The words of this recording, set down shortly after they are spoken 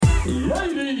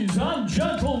Ladies and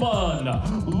gentlemen,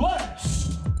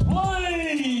 let's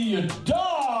play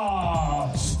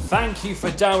darts! Thank you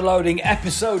for downloading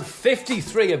episode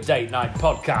 53 of Date Night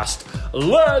Podcast.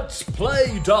 Let's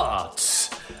play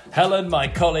darts! Helen, my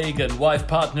colleague and wife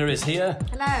partner, is here.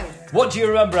 Hello. What do you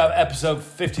remember about episode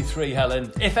 53,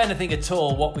 Helen? If anything at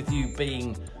all, what with you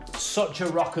being such a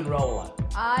rock and roller?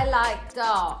 I like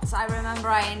darts. I remember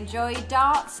I enjoy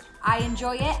darts. I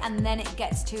enjoy it, and then it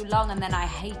gets too long, and then I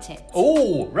hate it.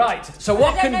 Oh, right. So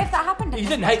what I don't know if that happened in You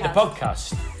this didn't hate the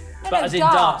podcast, but as in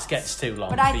darts gets too long.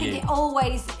 But I for think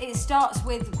you. it starts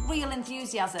with real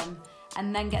enthusiasm,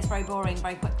 and then gets very boring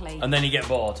very quickly. And then you get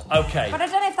bored. Okay. But I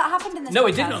don't know if that happened in this podcast. No,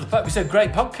 it didn't on the podcast. We said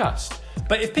great podcast.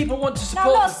 But if people want to support...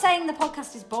 No, I'm not saying the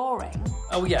podcast is boring.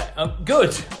 Oh, yeah.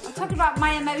 Good. I'm talking about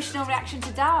my emotional reaction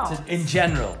to darts. In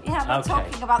general. Yeah, I'm not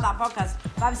talking about that podcast.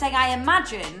 But I'm saying I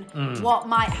imagine what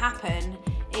might happen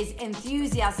is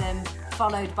enthusiasm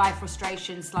followed by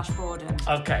frustration/boredom.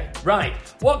 Okay, right.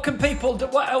 What can people do?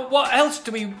 What else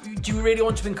do we really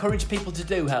want to encourage people to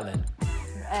do, Helen?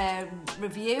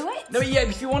 Review it. No, yeah,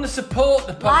 if you want to support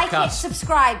the podcast... Like it,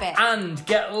 subscribe it. And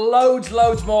get loads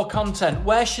more content,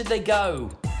 where should they go?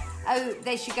 Oh,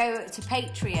 they should go to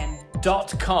Patreon.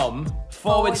 .com/...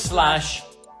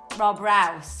 Rob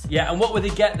Rouse. Yeah, and what would they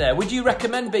get there? Would you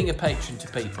recommend being a patron to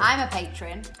people? I'm a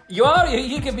patron. You are?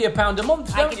 You give me £1 a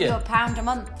month, don't you? I give you £1 a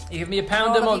month. You give me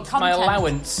 £1 a month, my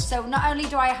allowance. So not only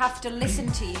do I have to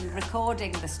listen to you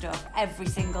recording the stuff every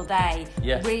single day,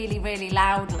 really, really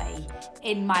loudly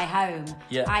in my home,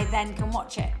 I then can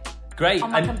watch it. Great.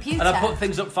 On my computer. And I put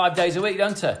things up 5 days a week,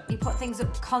 don't I? You put things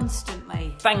up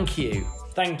constantly. Thank you.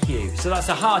 So that's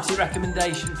a hearty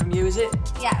recommendation from you, is it?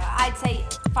 Yeah, I'd say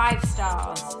 5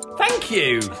 stars. Thank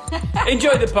you.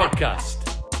 Enjoy the podcast.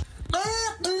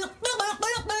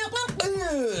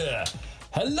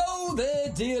 Hello there,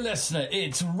 dear listener.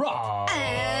 It's Rob.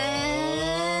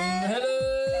 Hello.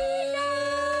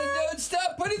 Don't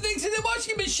stop putting things in the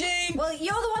washing machine. Well,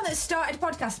 you're the one that started a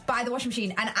podcast by the washing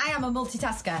machine, and I am a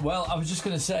multitasker. Well, I was just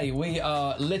going to say, we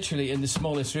are literally in the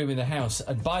smallest room in the house,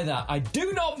 and by that, I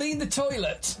do not mean the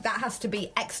toilet. That has to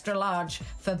be extra large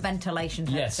for ventilation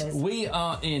purposes. Yes, we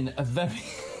are in a very...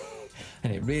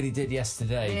 and it really did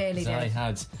yesterday. Really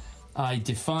did. I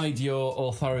defied your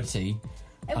authority.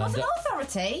 It wasn't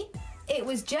authority. It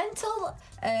was gentle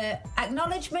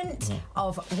acknowledgement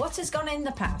of what has gone in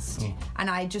the past. And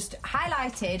I just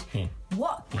highlighted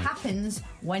what happens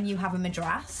when you have a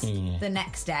madras the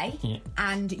next day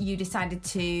and you decided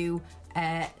to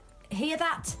hear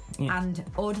that and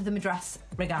order the madras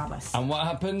regardless. And what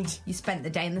happened? You spent the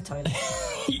day in the toilet.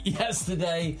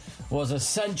 Yesterday was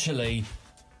essentially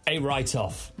a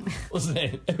write-off, wasn't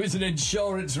it? It was an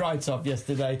insurance write-off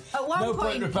yesterday. At one no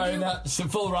point repairing that. It's a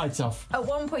full write-off. At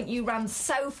one point, you ran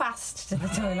so fast to the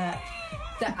toilet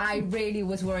that I really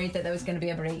was worried that there was going to be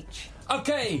a breach.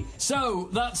 Okay, so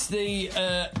that's the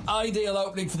ideal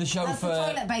opening for the show. That's for the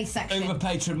toilet-based section. Over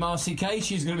patron Marcy Kay.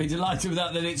 She's going to be delighted with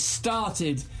that it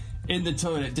started in the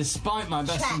toilet, despite my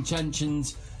best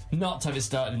intentions not to have it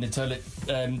started in the toilet,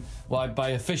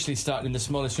 by officially starting in the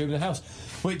smallest room in the house,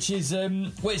 which is,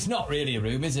 well, it's not really a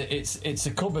room, is it? It's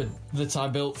a cupboard that I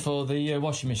built for the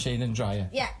washing machine and dryer.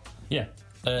 Yeah. Yeah.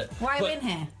 Why are we in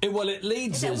here? It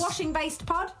leads us... Is it a washing-based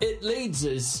pod? It leads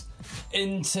us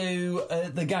into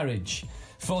the garage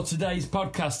for today's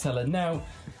podcast, Helen. Now,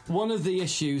 one of the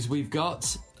issues we've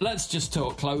got... Let's just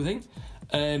talk clothing.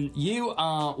 You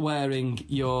are wearing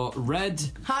your red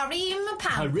harem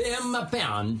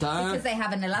pants. Because they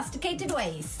have an elasticated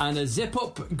waist. And a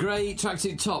zip-up grey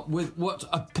tracksuit top with what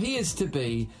appears to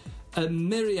be a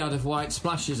myriad of white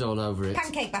splashes all over it.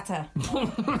 Pancake batter.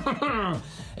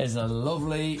 Is a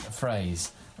lovely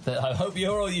phrase. That I hope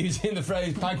you're all using the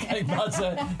phrase pancake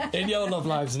batter in your love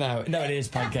lives now. No, it is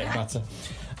pancake batter.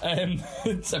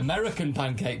 It's American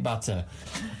pancake batter.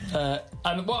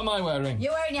 And what am I wearing?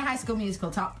 You're wearing your High School Musical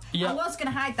top. Yep. I was going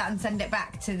to hide that and send it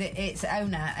back to its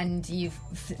owner, and you've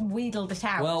wheedled it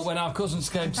out. Well, when our cousins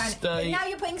came to stay... Now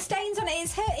you're putting stains on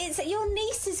it. It's your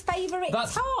niece's favourite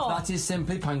top. That is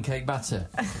simply pancake batter.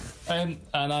 And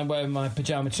I'm wearing my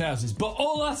pyjama trousers. But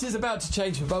all that is about to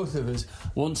change for both of us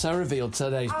once I reveal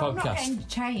today's podcast. I'm not getting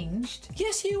changed.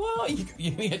 Yes, you are.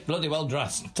 You get bloody well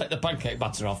dressed. Take the pancake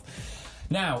batter off.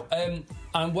 Now,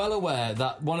 I'm well aware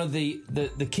that one of the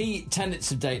key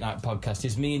tenets of Date Night Podcast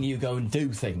is me and you go and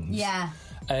do things. Yeah.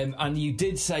 And you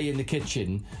did say in the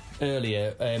kitchen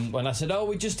earlier, when I said,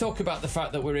 we just talk about the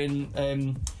fact that we're in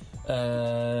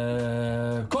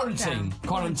quarantine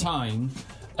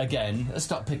again. Let's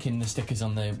stop picking the stickers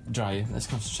on the dryer. Let's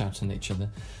concentrate on each other.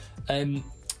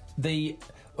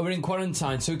 We're in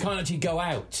quarantine, so we can't actually go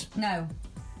out. No.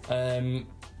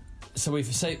 So we've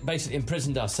basically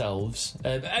imprisoned ourselves.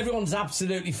 Everyone's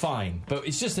absolutely fine, but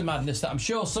it's just a madness that I'm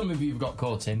sure some of you have got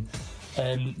caught in.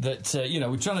 We're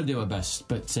trying to do our best,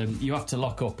 but you have to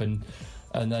lock up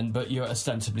but you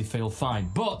ostensibly feel fine.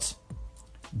 But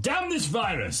damn this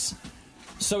virus!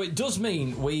 So it does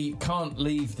mean we can't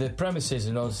leave the premises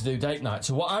in order to do date night.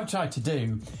 So what I've tried to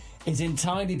do is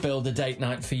entirely build a date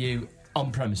night for you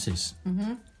on premises.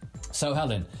 Mm-hmm. So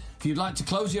Helen, if you'd like to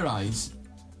close your eyes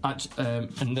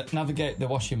and navigate the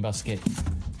washing basket.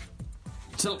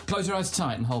 So close your eyes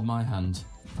tight and hold my hand.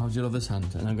 Hold your other's hand,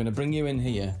 and I'm going to bring you in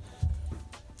here.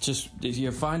 Just,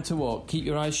 you're fine to walk. Keep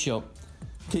your eyes shut.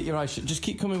 Keep your eyes shut. Just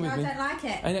keep coming with me. I don't like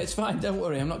it. And it's fine, don't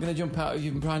worry. I'm not going to jump out of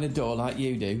you behind a door like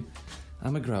you do.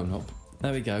 I'm a grown-up.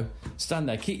 There we go. Stand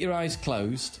there. Keep your eyes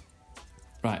closed.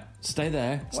 Right, stay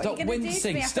there. Stop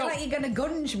wincing. I feel like you're going to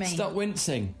gunge me. Stop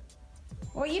wincing.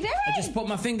 What are you doing? I just put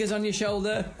my fingers on your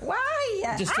shoulder. Why?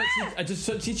 I just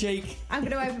touched your cheek. I'm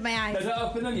going to open my eyes. Don't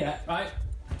open them yet, right?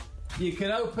 You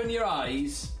can open your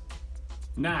eyes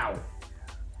now.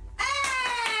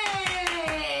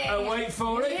 Hey! And wait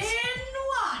for it. In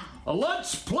one.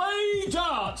 Let's play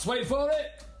darts. Wait for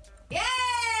it. Yay!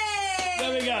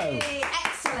 There we go.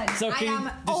 Excellent. So I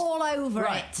am all over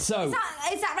right, it. So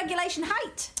is that regulation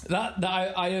height? That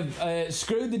I have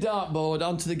screwed the dartboard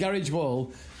onto the garage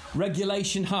wall.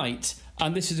 Regulation height,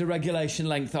 and this is a regulation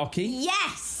length hockey.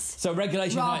 Yes. So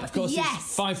regulation Rob, height, of course, is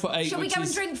 5'8". Shall we go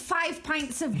and drink 5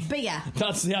 pints of beer?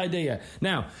 That's the idea.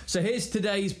 Now, so here's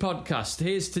today's podcast.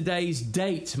 Here's today's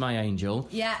date, my angel.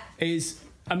 Yeah.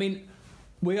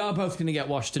 We are both going to get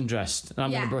washed and dressed, and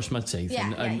I'm going to brush my teeth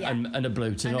and a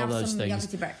blute and all those things.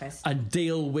 Breakfast.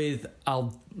 And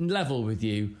I'll level with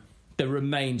you the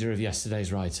remainder of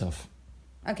yesterday's write-off.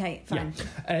 Okay, fine.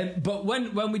 Yeah. But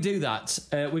when we do that,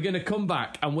 we're going to come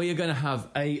back and we are going to have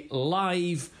a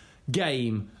live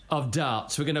game of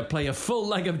darts. We're going to play a full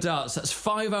leg of darts. That's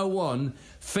 5:01,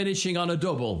 finishing on a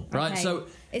double, right? Okay. So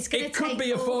it could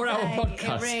be a 4-hour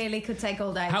podcast. It really could take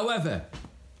all day. However,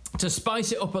 to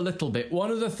spice it up a little bit, one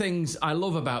of the things I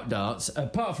love about darts,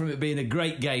 apart from it being a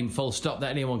great game, full stop, that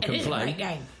anyone can play. It is a great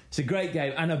game. It's a great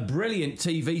game and a brilliant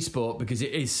TV sport because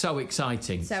it is so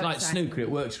exciting. It's like snooker, it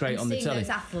works great on the telly. Those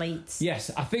athletes. Yes,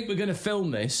 I think we're going to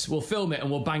film this. We'll film it and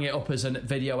we'll bang it up as a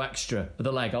video extra of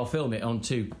the leg. I'll film it on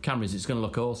 2 cameras. It's going to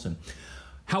look awesome.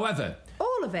 However...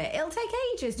 all of it? It'll take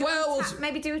ages.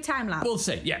 Maybe do a time lapse. We'll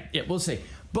see. Yeah, we'll see.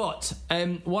 But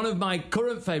one of my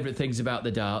current favourite things about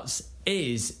the darts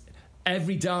is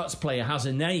every darts player has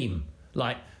a name.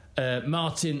 Like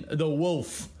Martin the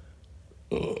Wolf...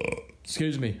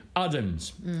 excuse me,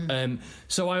 Adams.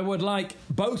 So I would like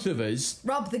both of us...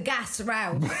 Rob the Gas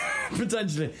Round.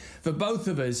 Potentially. For both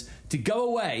of us to go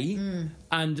away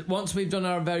and once we've done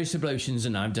our various ablutions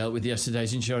and I've dealt with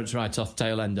yesterday's insurance write-off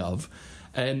tail end of,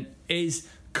 is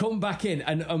come back in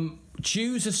and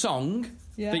choose a song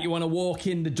that you want to walk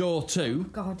in the door to.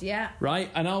 God, yeah. Right?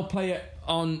 And I'll play it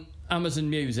on Amazon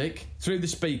Music through the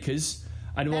speakers...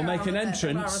 and we'll make an entrance.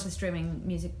 There are other streaming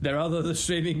music. There are other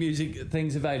streaming music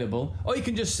things available. Or you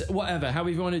can just, however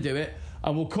you want to do it.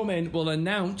 And we'll come in, we'll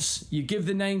announce, you give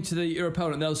the name to your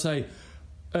opponent, they'll say,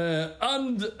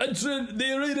 and entering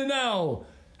the arena now,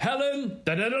 Helen,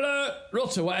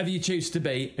 Rutter, whatever you choose to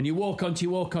be. And you walk onto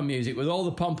your walk-on music with all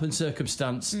the pomp and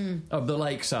circumstance of the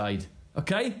lakeside.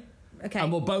 Okay? Okay.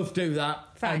 And we'll both do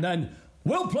that. Fine. And then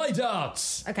we'll play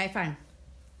darts. Okay, fine.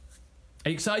 Are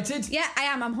you excited? Yeah, I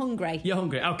am. I'm hungry. You're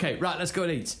hungry? Okay, right, let's go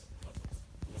and eat.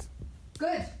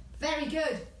 Good. Very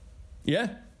good. Yeah?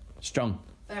 Strong.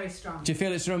 Very strong. Do you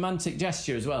feel it's a romantic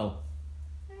gesture as well?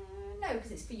 No, because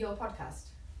it's for your podcast.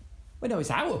 Well, no, it's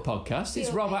our podcast.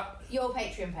 It's your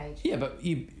Patreon page. Yeah, but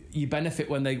you benefit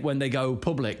when they go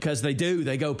public, because they do.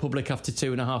 They go public after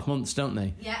 2.5 months, don't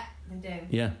they? Yeah, they do.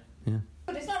 Yeah.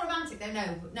 But it's not romantic, though. No.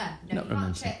 Not you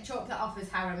romantic. Can't chalk that off as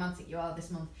how romantic you are this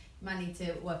month. You might need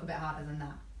to work a bit harder than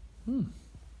that.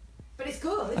 But it's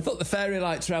good. I thought the fairy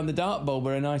lights around the dartboard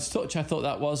were a nice touch. I thought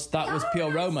that was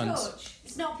pure romance. Touch.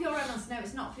 It's not pure romance. No,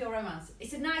 it's not pure romance.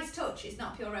 It's a nice touch. It's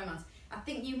not pure romance. I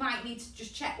think you might need to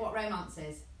just check what romance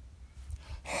is.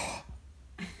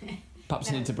 Perhaps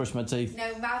I need to brush my teeth.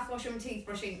 No, mouthwash and teeth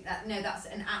brushing. That's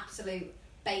an absolute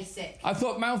basic. I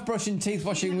thought mouthbrush and teeth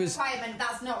washing was requirement.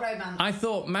 That's not romance. I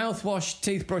thought mouthwash,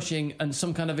 teeth brushing, and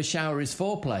some kind of a shower is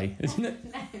foreplay, isn't it?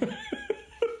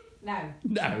 No.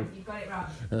 You've got it wrong.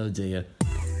 Oh dear.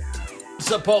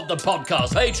 Support the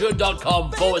podcast.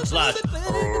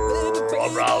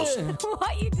 Patreon.com/Rob Rouse. What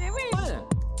are you doing?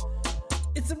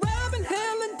 It's a Rob and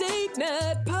Helen date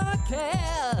night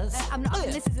podcast. I'm not.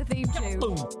 This is a theme tune.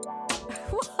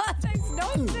 What? Those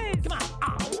noises. Come on.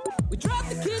 We drop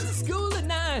the kids at school at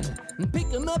 9. 9 and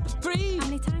pick 'em up at 3. How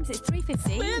many times? It's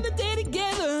 3:15. Spend the day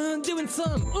together doing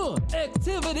some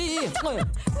activity. What's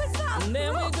that? And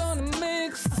then we're gonna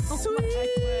make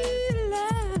sweet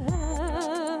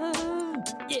love.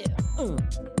 Yeah.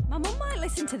 My mum might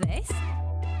listen to this.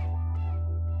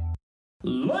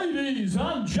 Ladies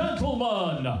and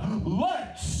gentlemen,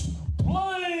 let's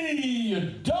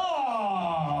play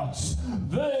darts!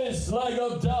 This leg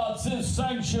of darts is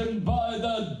sanctioned by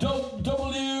the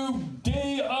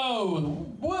WDO,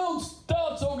 World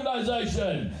Darts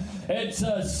Organization. It's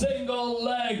a single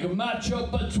leg matchup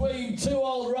between two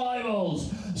old rivals.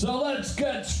 So let's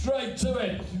get straight to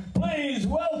it. Please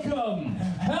welcome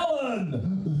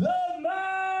Helen the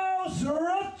Mouse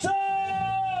Rutter!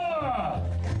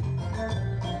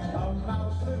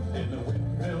 In the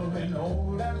windmill in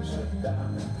old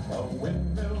Amsterdam, a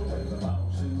windmill with a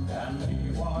mouse in town.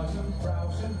 He wasn't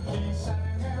browsing, he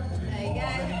sang every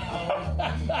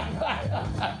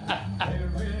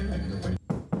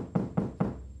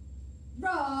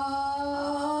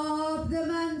Rob, the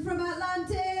man from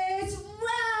Atlantis, Rouse!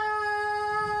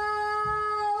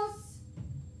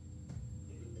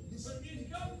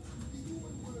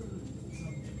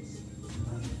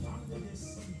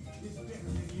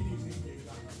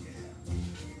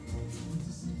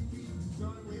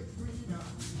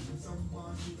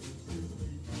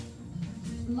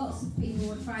 Lots of people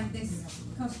would find this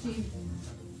costume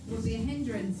would be a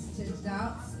hindrance to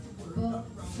darts, but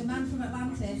the man from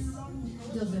Atlantis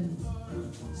doesn't.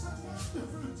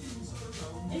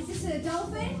 Is this a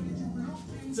dolphin?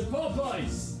 It's a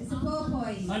porpoise! It's a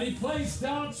porpoise. And he plays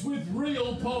darts with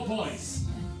real porpoise.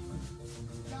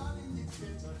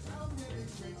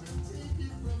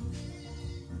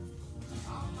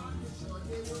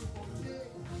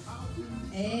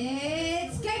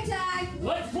 It's game time!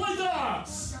 Let's play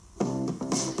darts!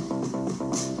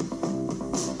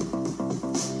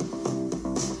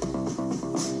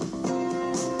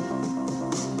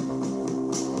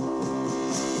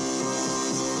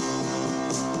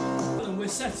 And we're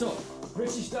set up.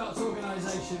 British Darts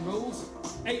Organisation rules.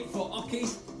 8-foot hockey.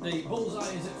 The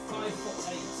bullseye is at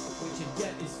 5'8", which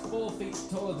again is 4 feet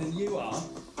taller than you are.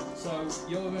 So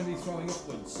you're going to be throwing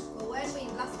upwards. Well, when we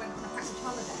last went on a package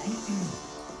holiday,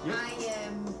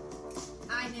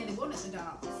 I nearly won at the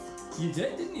darts. You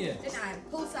did, didn't you? Didn't I?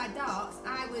 Poolside darts,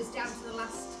 I was down to the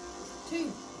last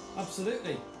 2.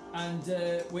 Absolutely. And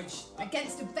which...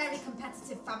 Against a very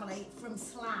competitive family from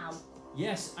Slough.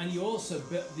 Yes, and you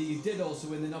did also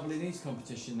win the Noblinese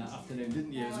competition that afternoon,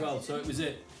 didn't you, as well? So it was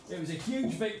a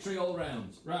huge victory all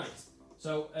round. Right.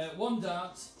 So 1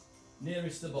 dart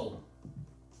nearest the bull.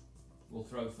 We'll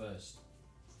throw first.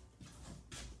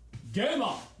 Game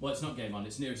on! Well, it's not game on,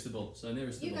 it's nearest the bull. So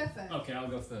nearest the bull. You go first. Okay, I'll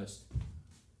go first.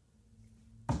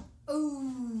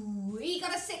 Ooh, he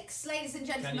got a 6, ladies and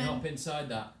gentlemen. Can you hop inside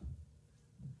that?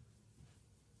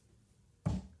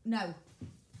 No.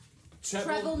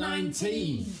 Treble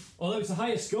 19. Although it's a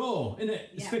higher score, isn't it?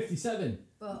 It's 57.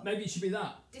 But maybe it should be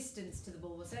that. Distance to the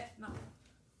ball, was it?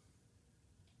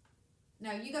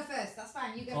 No, you go first. That's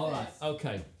fine. You go All first. right,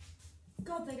 okay.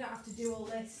 God, they don't have to do all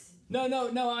this.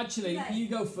 No, actually, you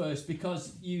go first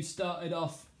because you started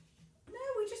off. No,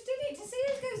 we just did it to see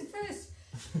who goes first.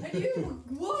 And you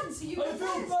won, so you go I feel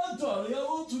first. bad, darling. I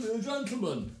want to be a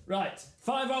gentleman. Right,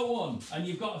 5:01, and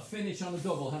you've got to finish on a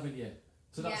double, haven't you?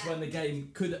 So that's when the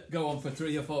game could go on for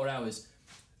 3 or 4 hours.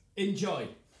 Enjoy.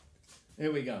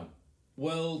 Here we go.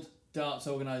 World Darts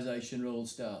Organisation rule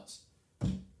starts.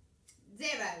 0.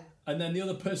 And then the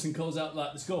other person calls out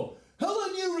like the score.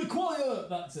 Helen, you require.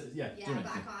 That's it. Yeah. Yeah, but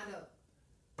I can't do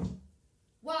it.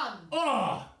 1.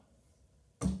 Ah.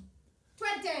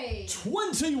 20.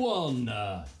 21.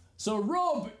 So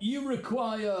Rob, you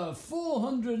require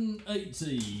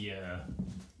 480.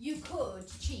 You could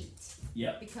cheat.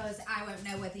 Yep. Because I won't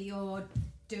know whether you're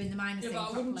doing the minus thing but I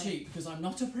properly. wouldn't cheat because I'm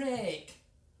not a prick.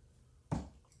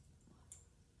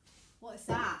 What is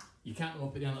that? You can't go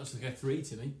up and down. That looks like a 3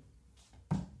 to me.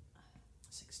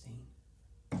 16.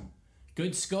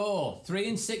 Good score. 3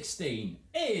 and 16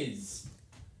 is.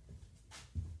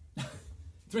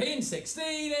 3 and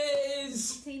 16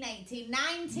 is. 18, 18,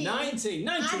 19.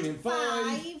 19 and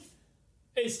 5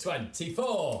 is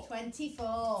 24.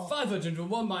 24.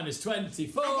 501 minus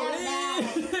 24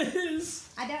 is.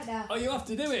 I don't know. Oh, you have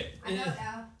to do it. I don't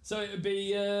know. So it would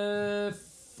be 4.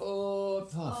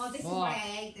 Oh, this is why I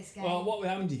hate this game. Well, what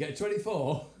happened? You get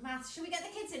 24. Maths. Should we get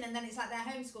the kids in and then it's like their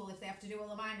homeschool if they have to do all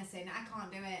the minusing? I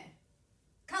can't do it.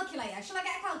 Calculator. Shall I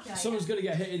get a calculator? Someone's going to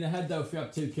get hit in the head though if you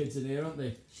have 2 kids in here, aren't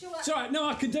they? Sure. It's all right. No,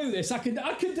 I can do this. I can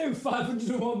do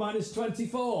 501 minus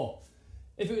 24.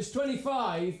 If it was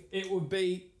 25, it would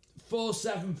be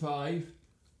 475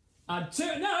 Add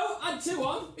 2. No, add 2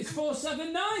 on. It's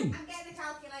 479. I'm getting the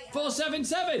calculator.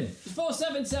 477. It's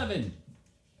 477.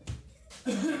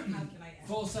 Calculator.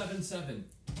 477.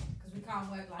 Because we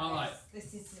can't work like All right. this.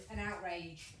 This is an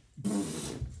outrage.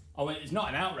 Oh, wait, it's not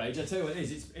an outrage. I tell you what it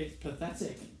is. It's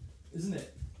pathetic, isn't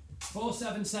it?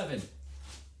 477.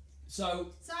 So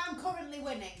I'm currently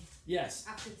winning. Yes.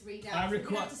 After 3 days. I We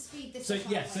require. have to speed this So up.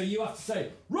 yes. So you have to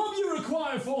say, Rob, you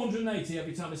require 480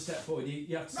 every time I step forward.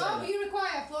 You have to say Rob, that. you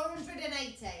require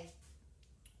 480.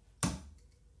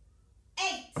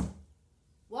 8.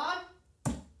 1.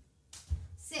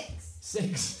 6.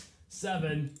 6,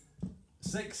 7,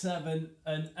 6, 7,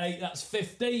 and 8. That's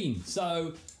 15.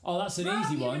 So, that's an Rob,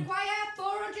 easy you one. require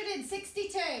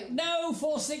 462. No,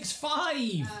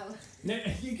 465. Oh. No,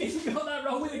 you got that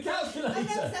wrong with the calculator. I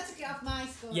know, I took it off my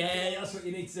score. Yeah, that's what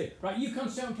you need to do. Right, you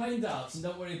concentrate on playing darts and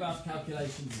don't worry about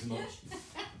calculations as much.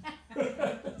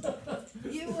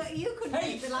 You couldn't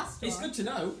Hey, beat the last one. it's good to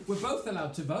know we're both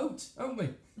allowed to vote, aren't we?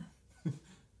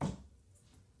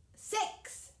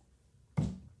 6.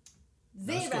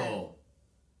 No 0. score.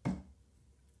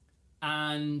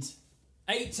 And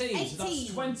 18, so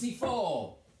that's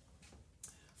 24.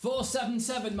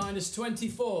 477 minus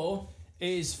 24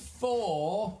 is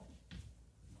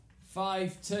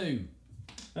 452.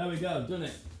 There we go, done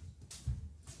it.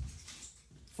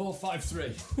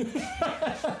 453.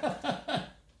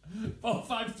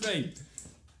 453.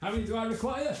 How many do I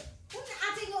require? Wouldn't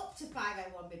adding up to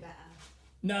 501 be better?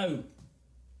 No.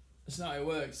 That's not how it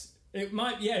works. It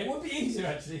might, yeah, it would be easier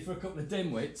actually for a couple of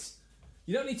dimwits.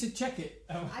 You don't need to check it.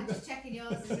 I'm just checking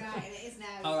yours is right, and it is now.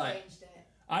 All You've right. changed it.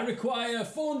 I require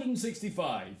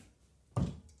 465.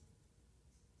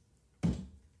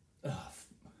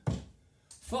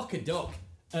 Fuck a duck.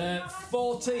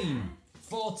 14.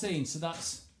 14, so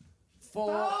that's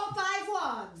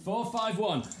 451.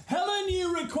 451. Helen,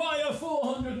 you require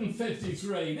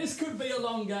 453. This could be a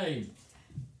long game.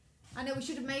 I know we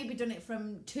should have maybe done it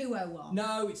from 201.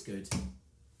 No, it's good.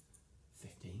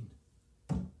 15.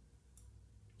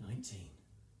 19.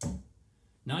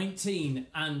 19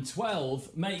 and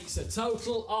 12 makes a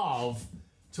total of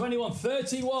 21.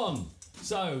 31.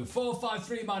 So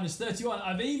 453 minus 31.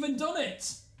 I've even done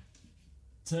it.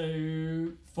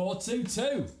 To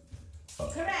 422.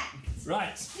 Correct.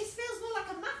 Right. This feels more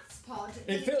like a maths pod.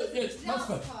 It feels it's it's not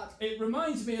maths pod. It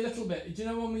reminds me a little bit. Do you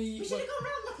know when we We should have gone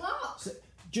round the clock. So,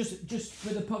 just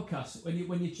for the podcast,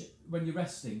 when you're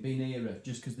resting, be nearer.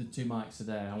 Just because the two mics are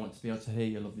there, I want to be able to hear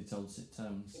your lovely dulcet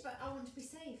tones. Yeah, but I want to be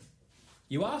safe.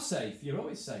 You are safe. You're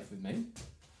always safe with me.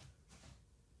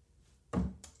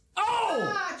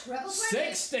 Oh! Treble 20.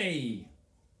 60.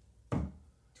 20.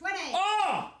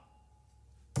 Oh!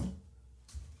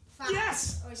 5.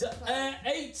 Yes! Or is So, it 12?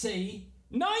 80.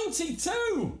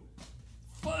 92.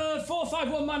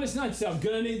 451 minus 92. I'm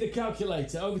going to need the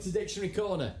calculator. Over to Dictionary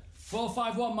Corner.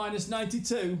 451 minus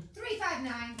 92.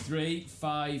 359.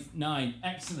 359.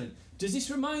 Excellent. Does this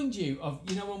remind you of,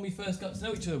 when we first got to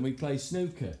know each other and we played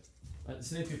snooker at the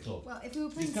snooker club? Well, if we were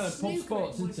playing It's kind of pub snooker,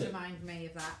 sports, it would isn't it? remind me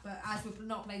of that. But as we're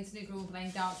not playing snooker, we're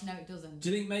playing darts. No, it doesn't. Do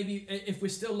you think maybe if we're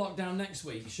still locked down next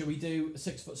week, should we do a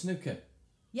 6-foot snooker?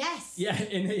 Yes. Yeah,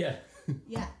 in here.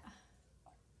 Yeah.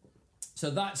 So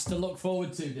that's to look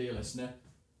forward to, dear listener.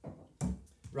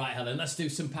 Right, Helen, let's do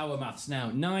some power maths now.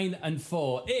 9 and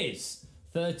 4 is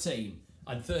 13.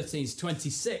 And 13 is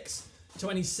 26.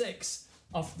 26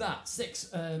 off that.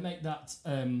 6, make that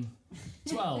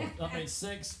 12. That makes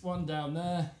 6. 1 down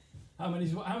there. How many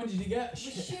did you get? We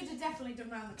should have definitely done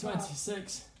round the clock.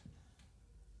 26.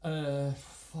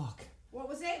 Fuck. What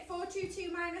was it?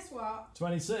 422 minus what?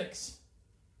 26.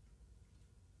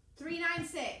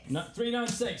 396. No,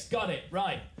 396. Got it.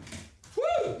 Right.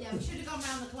 Woo! Yeah, we should have gone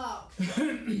round the clock.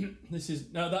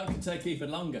 That could take even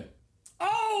longer.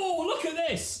 Oh, look at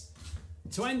this.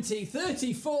 20,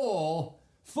 34,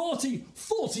 40,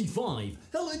 45.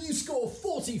 Helen, you score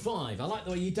 45. I like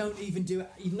the way you don't even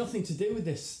you've nothing to do with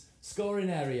this scoring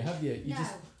area, have you? You No.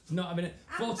 just not having it.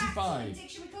 And back to 45. the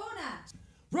Dictionary Corner.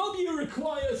 Rob, you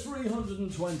require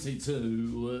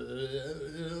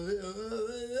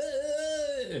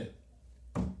 322.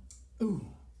 Ooh.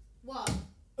 1.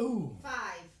 Ooh.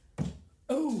 5.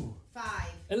 Ooh. 5.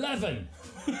 11.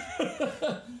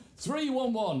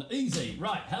 311. Easy.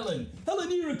 Right, Helen. Helen,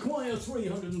 you require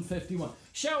 351.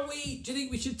 Shall we? Do you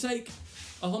think we should take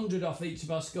 100 off each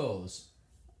of our scores?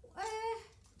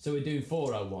 So we're doing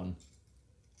 401.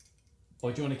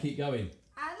 Or do you want to keep going?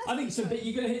 I think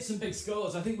you're going to hit some big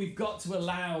scores. I think we've got to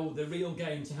allow the real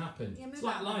game to happen. Yeah, it's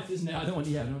like life, isn't it? I don't want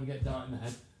to get dart in the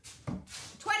head.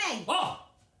 20. Oh!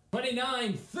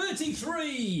 29,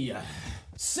 33,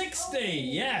 60,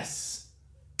 yes.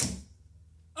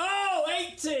 Oh!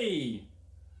 80.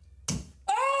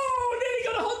 Oh,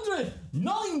 nearly got 100.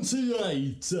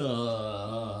 98.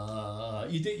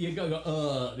 You got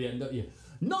at the end, don't you?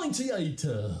 98.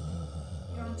 You're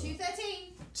on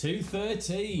 213.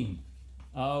 213.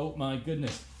 Oh my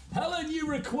goodness. Helen, you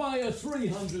require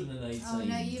 380. Oh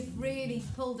no, you've really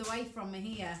pulled away from me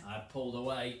here. I pulled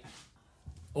away.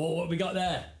 Oh, what we got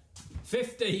there?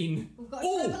 15. We've got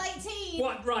oh, treble 18.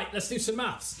 What? Right, let's do some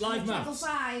maths. Live maths. Treble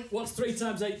 5. What's 3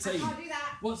 times 18? I can't do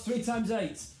that. What's 3 times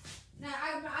 8? No,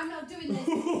 I'm not doing this.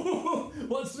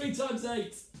 What's 3 times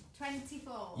 8?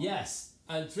 24. Yes.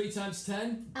 And 3 times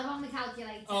 10? I'm on the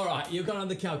calculator. All right, you've gone on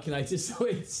the calculator, so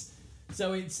it's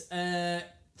 3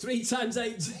 times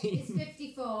 18 It's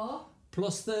 54.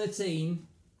 plus 13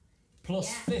 plus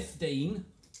 15.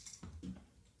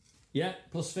 Yeah,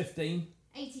 plus 15.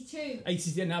 82.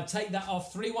 82. Now take that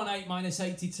off. 318 minus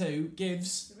 82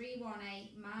 gives. 318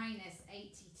 minus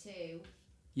 82.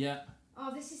 Yeah.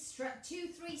 Oh, this is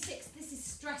 236. This is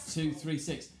stressful.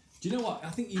 236. Do you know what? I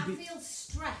think you'd be. I feel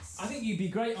stressed. I think you'd be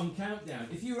great on Countdown.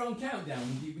 If you were on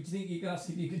Countdown, would you think you could ask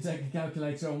if you could take a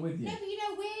calculator on with you? No, but you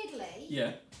know, weirdly.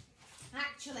 Yeah.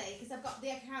 Actually, because I've got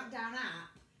the Countdown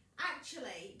app.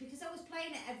 Actually, because I was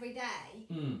playing it every day,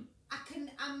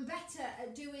 I'm better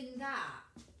at doing that.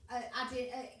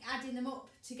 Adding them up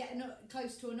to get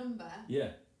close to a number.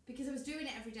 Yeah. Because I was doing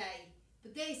it every day.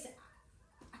 But this,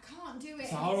 I can't do it.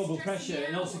 It's a horrible pressure,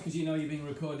 and also because you know you're being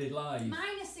recorded live.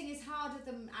 Minusing is harder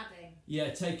than adding.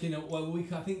 Yeah, taking it. Well,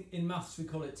 I think in maths we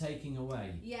call it taking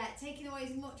away. Yeah, taking away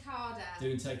is much harder.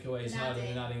 Doing takeaway is harder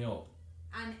than adding up.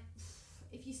 And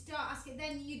if you start asking,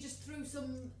 then you just threw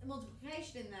some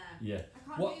multiplication in there. Yeah. I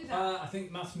can't do that. I think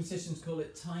mathematicians call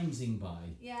it timesing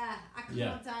by. Yeah, I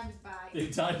can't times by. Do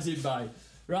timesing by.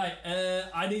 Right,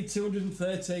 I need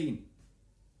 213.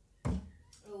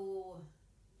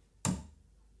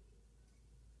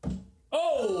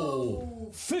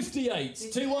 Oh!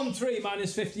 58. 213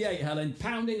 minus 58, Helen.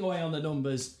 Pounding away on the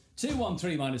numbers.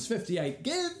 213 minus 58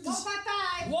 gives...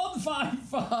 155.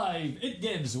 155. It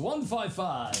gives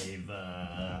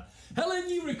 155. Helen,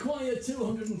 you require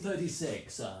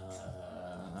 236.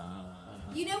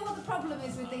 You know what the problem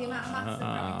is with the amount of maths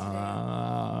I'm having to do?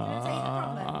 Can I tell you the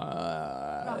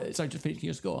problem? It's like just finishing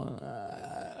your score.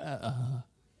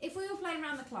 If we were playing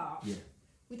round the clock,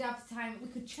 we'd have time, we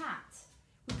could chat.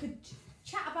 We could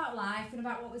chat about life and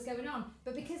about what was going on.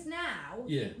 But because now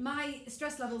my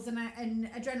stress levels and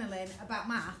adrenaline about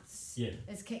maths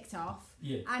has kicked off,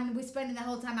 and we're spending the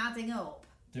whole time adding up.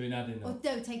 Doing adding up. Or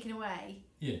no, taking away.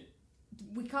 Yeah.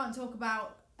 We can't talk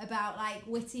about like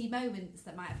witty moments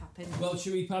that might have happened. Well,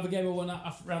 should we have a game of one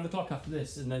round the clock after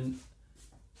this and then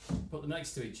put them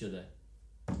next to each other?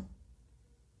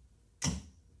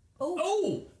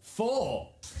 Oh! 4.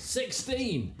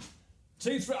 16.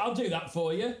 2, 3. I'll do that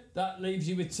for you. That leaves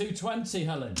you with 220,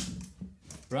 Helen.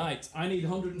 Right, I need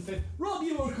 150. Rob,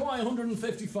 you will require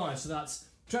 155, so that's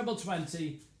treble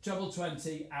 20,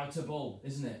 out of bull,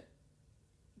 isn't it?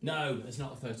 No, it's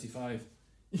not a 35.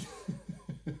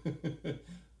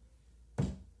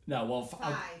 No, well,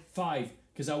 5,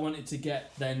 because I wanted to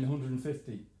get then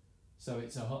 150. So I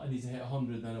need to hit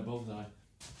 100 then a bullseye.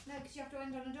 No, because you have to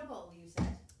end on a double, you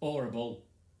said. Or a bull.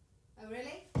 Oh,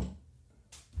 really?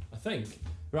 I think.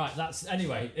 Right,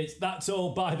 that's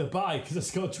all by the by because I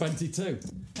scored 22.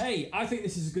 Hey, I think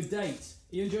this is a good date.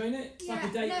 Are you enjoying it? It's like a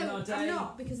date in our day. I'm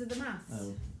not because of the maths.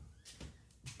 Oh.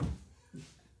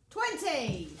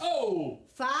 20. Oh!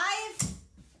 5.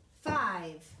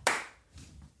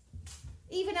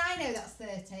 Even I know that's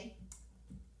 30.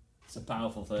 It's a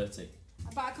powerful 30.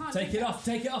 But I can't take it off,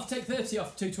 take 30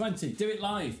 off, 220. Do it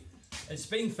live. It's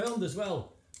being filmed as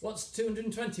well. What's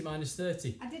 220 minus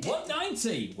 30? I did it.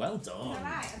 190. Well done. All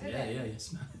right, I did it.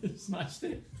 Yeah. Smashed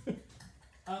it.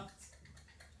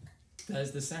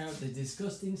 There's the sound, the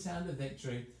disgusting sound of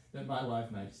victory that my wife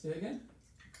makes. Do it again.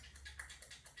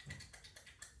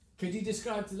 Could you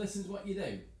describe to listeners what you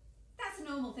do? That's a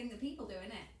normal thing that people do,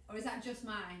 isn't it? Or is that just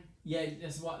mine? Yeah,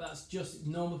 that's just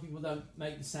normal people don't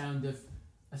make the sound of.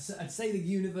 I'd say the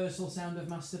universal sound of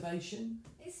masturbation.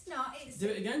 It's not. It's. Do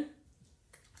it again.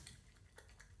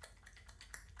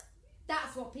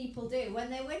 That's what people do when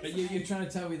they win. But you're trying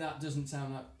to tell me that doesn't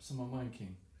sound like someone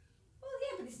wanking. Well,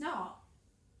 yeah, but it's not.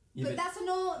 Yeah, but that's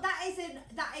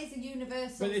that is a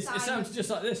universal. But it sounds just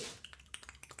like this.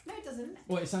 No, it doesn't.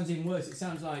 Well, it sounds even worse. It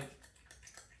sounds like.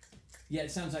 Yeah,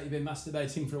 it sounds like you've been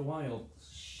masturbating for a while.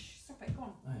 Shh, stop it. Go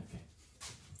on. Oh, okay.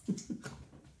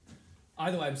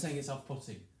 Either way, I'm saying it's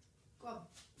off-putting. Go on.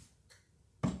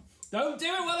 Don't do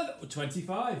it well.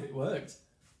 25. It worked.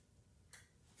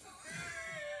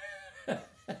 I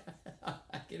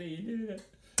can hear you doing it.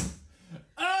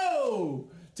 Oh!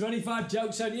 25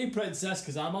 jokes on you, princess,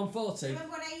 because I'm on 40.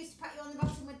 Remember when I used to pat you on the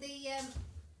bottom with the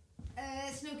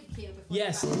snooker cue before?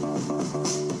 Yes.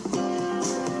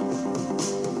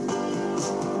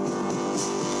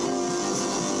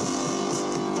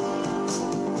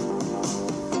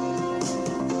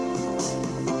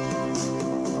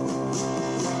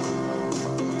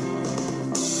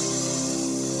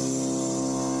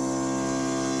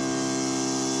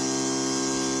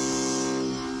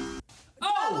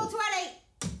 Double 20.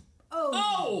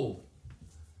 Oh.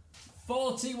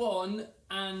 41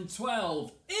 and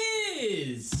 12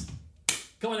 is...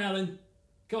 Come on, Ellen.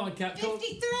 Come on, Kat.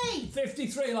 53.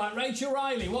 53, like Rachel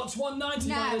Riley. What's 190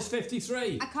 No. minus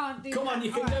 53? I can't do Come that. on,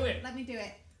 you can All do it. Let me do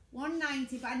it.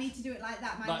 190, but I need to do it like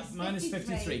that. Like, minus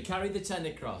 53. Carry the 10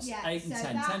 across. Yeah, 8 and so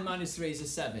 10. that 10 minus 3 is a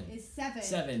 7. Is 7.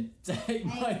 7. 8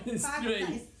 minus 5 3. That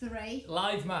is 3.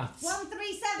 Live maths.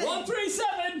 137.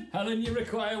 137! Helen, you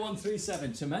require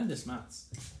 137. Tremendous maths.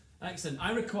 Excellent.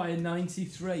 I require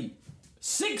 93.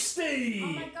 60! Oh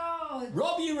my god.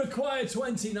 Rob, you require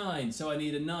 29, so I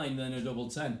need a 9, then a double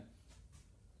 10.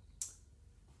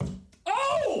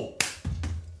 Oh!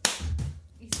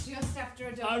 It's just after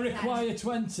a double I 10. require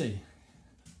 20.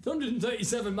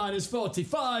 137 minus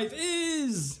 45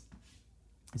 is...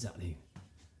 Exactly.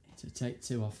 So take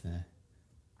 2 off there.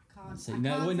 I can't. See, I no,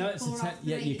 can't well, no, take it's a 4 10. off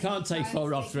Yeah, 3, you can't so I take have 4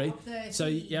 to off take 3. off 13. So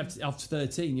you have to, after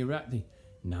 13, you're at the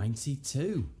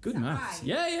 92. Good that maths. right?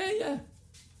 Yeah.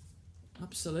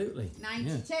 Absolutely.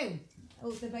 92. Yeah. Oh,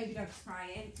 the baby dog's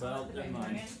crying. Well, I'll let the never baby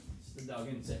mind. dog in. It's the dog,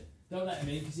 isn't it? Don't let him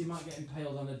in because he might get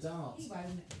impaled on a dart. He won't.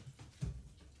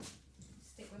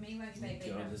 Stick with me, won't you, baby?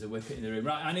 God, there's a wicket in the room.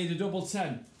 Right, I need a double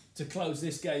 10 to close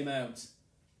this game out.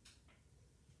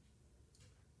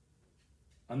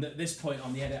 And at this point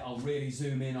on the edit, I'll really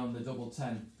zoom in on the double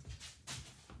 10.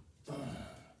 Oh,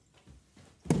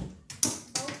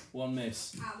 1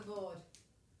 miss. out of the board.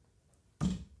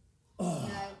 No.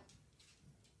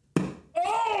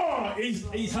 Oh!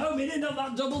 He's home. He didn't have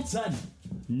that double 10.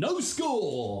 No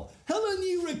score. Helen,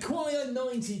 you require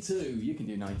 92. You can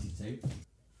do 92.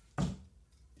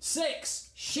 6.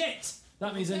 Shit.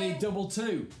 That means I need double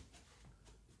 2.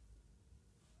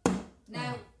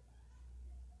 No.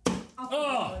 Off the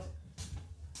Oh. board.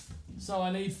 So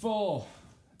I need 4.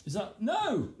 Is that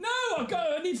no?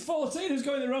 I need 14. Who's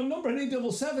going the wrong number? I need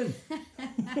double 7.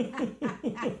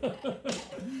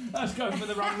 That's going for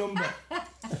the wrong number.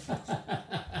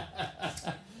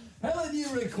 Helen, you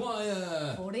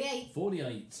require 48.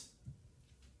 48.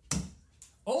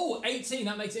 Oh, 18.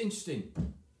 That makes it interesting.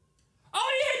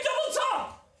 Oh, you hit double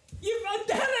top.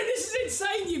 Helen, this is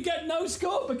insane. You get no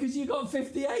score because you got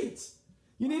 58.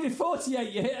 You needed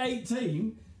 48. You hit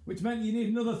 18. Which meant you need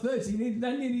another 30. You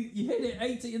hit it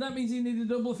 80. That means you need a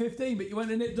double 15, but you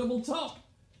went and hit double top.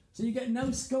 So you get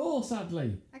no score,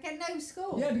 sadly. I get no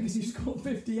score. Yeah, because you scored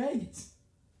 58.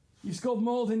 You scored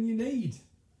more than you need.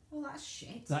 Well, that's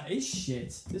shit. That is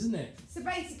shit, isn't it? So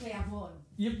basically, I've won.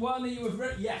 You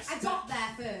were yes. I got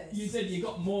there first. You did. You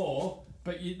got more,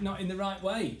 but you're not in the right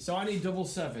way. So I need double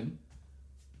 7.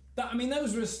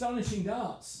 Those were astonishing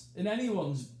darts in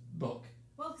anyone's book.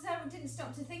 Well, because I didn't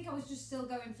stop to think. I was just still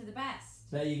going for the best.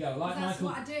 There you go. That's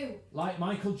what I do. Like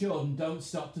Michael Jordan, don't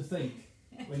stop to think.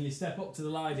 When you step up to the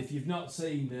line, if you've not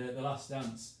seen the Last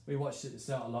Dance, we watched it at the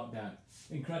start of lockdown.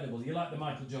 Incredible. You like the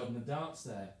Michael Jordan of darts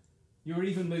there. You were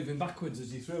even moving backwards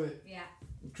as you threw it. Yeah.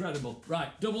 Incredible. Right,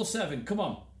 double 7. Come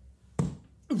on.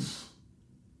 Oof.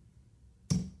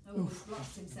 Oh, he's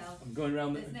blocked himself. I'm going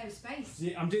around. There's no space.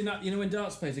 See, I'm doing that. You know when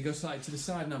darts plays, they go slightly to the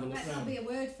side and have a look Bet there'll round. be a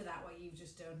word for that, what you've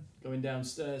just done. Going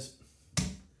downstairs.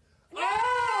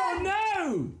 Oh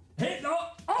no! Hit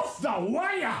off the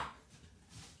wire.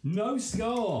 No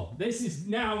score. This is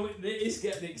now. It is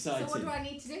getting exciting. So what do I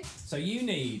need to do? So you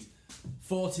need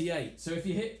 48. So if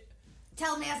you hit,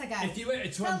 Tell me as I go. if you hit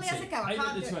a 20, Tell me as I go, I aim can't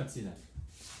at the do it. 20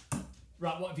 then.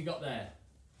 Right, what have you got there?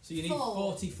 So you need 4.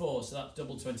 44. So that's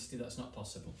double 22. That's not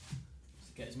possible.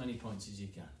 So get as many points as you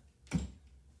can.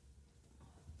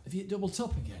 Have you hit double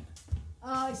top again?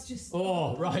 Oh, it's just Oh,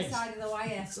 on right. the side of the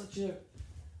wire. Such a. I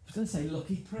was going to say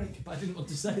lucky prick, but I didn't want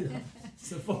to say that.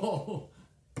 It's a 4.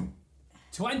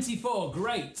 24,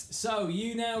 great. So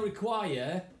you now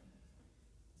require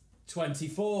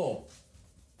 24.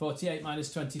 48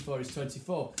 minus 24 is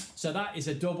 24. So that is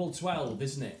a double 12,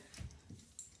 isn't it?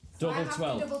 So Double I'm after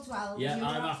 12. double 12. Yeah, you're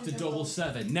I'm after double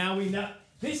 7. Now we know.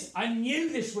 This, I knew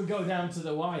this would go down to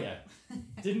the wire.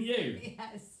 Didn't you?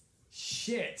 Yes.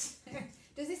 Shit.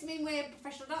 Does this mean we're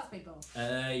professional darts people?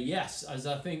 Yes, as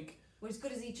I think. We're as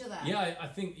good as each other? Yeah, I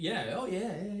think. Yeah. Oh,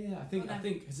 yeah. I think Well,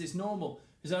 because it's normal.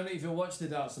 Because only if you watch the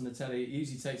darts on the telly, it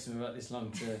usually takes them about this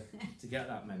long to get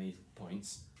that many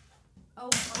points.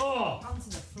 Onto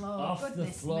the floor. Off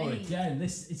Goodness the floor me. again.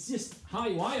 It's just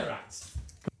high wire acts.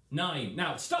 9.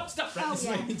 Now, stop. Right, this is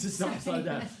where you need to stop slide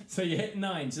down. So you hit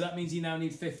 9, so that means you now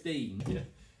need 15. Yeah.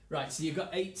 Right, so you've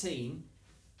got 18,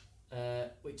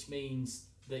 which means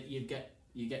that you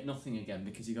get nothing again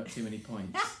because you got too many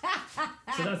points.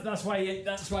 So that's why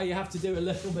you have to do a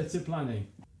little bit of planning.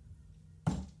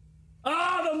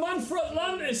 The man for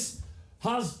Atlantis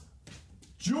has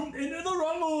jumped into the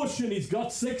wrong ocean. He's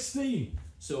got 16.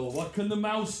 So what can the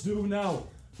mouse do now?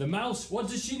 The mouse, what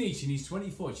does she need? She needs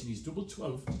 24. She needs double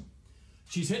 12.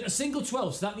 She's hit a single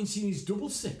 12, so that means she needs double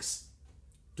 6.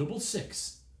 Double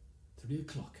 6. 3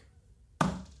 o'clock.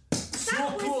 So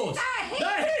close. They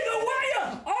hit the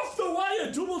wire! Off the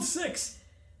wire! Double 6.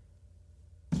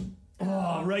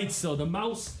 Oh, right, so the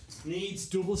mouse needs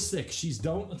double 6. She's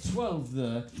down to 12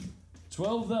 there.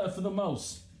 12 there for the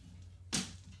mouse.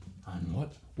 And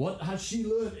what has she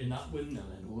learnt in that windmill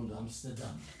in old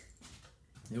Amsterdam?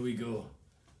 Here we go.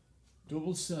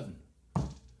 Double 7.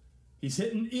 He's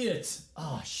hitting 8.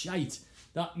 Shite.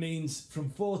 That means from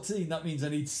 14, that means I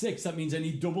need 6. That means I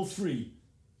need double 3.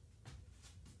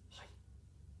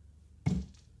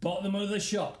 Bottom of the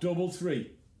shop, double 3.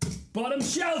 Bottom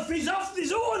shelf, he's off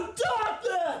his own dart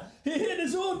there! He hit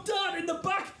his own dart in the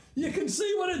back. You can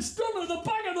see what it's done at the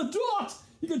back of the dart.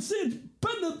 You can see it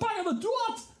bent the back of the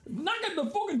dart. Knackered the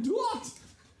fucking dart.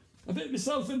 I've hit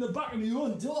myself in the back of my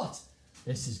own dart.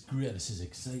 This is great. This is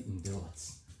exciting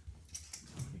darts.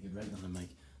 Get right on the mic.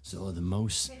 So the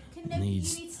mouse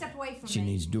needs. You need to step away from she me.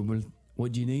 needs double.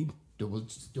 What do you need? Double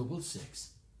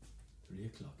 6. 3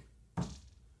 o'clock.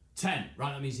 10.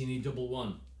 Right, that means you need double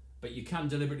 1. But you can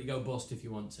deliberately go bust if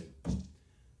you want to.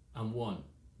 And 1.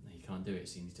 No, you can't do it,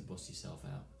 so you need to bust yourself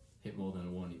out. Hit more than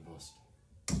a 1, you bust.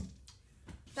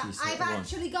 I've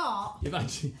actually got. You've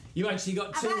actually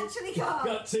got 2. I've actually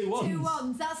got 2 ones. 2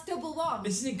 ones. That's double 1.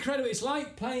 This is incredible. It's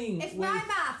like playing. If my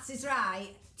maths is right,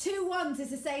 2 ones is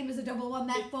the same as a double 1.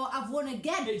 Therefore, I've won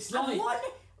again. I've won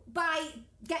by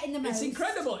getting the most. It's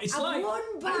incredible. I've won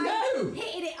by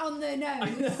hitting it on the nose. I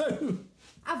know.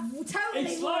 I've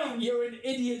totally It's won. like you're an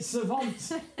idiot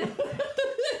savant.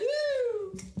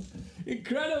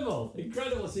 Incredible.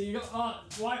 So you got.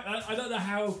 I don't know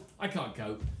how. I can't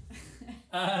cope.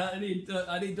 I need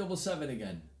double 7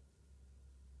 again.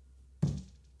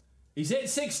 He's hit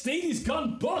 16. He's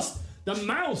gone bust. The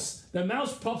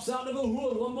mouse pops out of the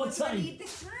hole one more time.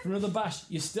 For another bash.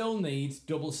 You still need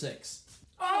double 6.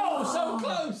 Oh, so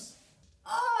close.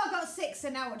 Oh, I got 6. So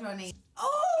now what do I need?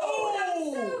 Oh,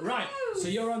 that's so right. close. So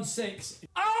you're on 6.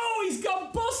 Oh, he's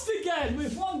gone bust again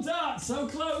with 1 dart. So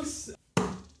close.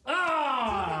 We're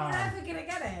never gonna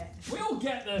get it. We'll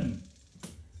get them.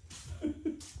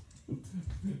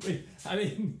 I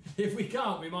mean, if we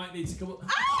can't, we might need to come up.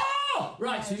 Oh!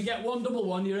 Right, so you get 1 double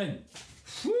 1, you're in.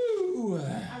 Woo!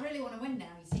 I really want to win now,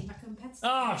 you see. My competitive.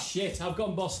 Oh, shit, I've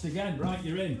gone bust again. Right,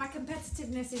 you're in. My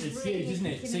competitiveness is It's really huge, isn't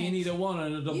it? So you in. need a 1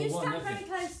 and a double 1. You stand don't very you?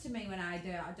 close to me when I do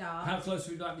a dart. How close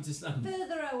would you like me to stand?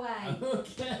 Further away.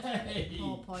 Okay.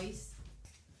 4 points.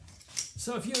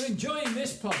 So if you're enjoying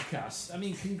this podcast, I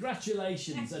mean,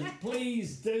 congratulations, and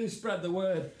please do spread the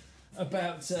word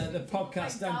about the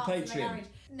podcast and Patreon.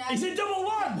 No. Is it double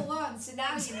 1? Double 1, so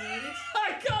now you need.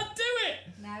 I can't do it!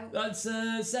 No.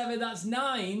 That's 7, that's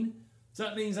 9. So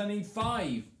that means I need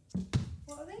 5.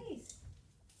 What are these?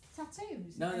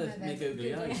 Tattoos? No, they're my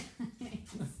googly eyes.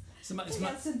 You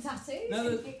got some tattoos No,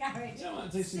 in your garage. I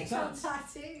might do some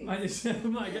tattoos. Might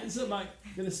get some,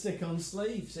 get a stick on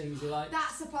sleeve, seems like.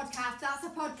 That's a podcast.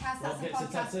 Rob gets a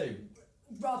tattoo.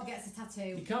 Rob gets a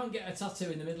tattoo. You can't get a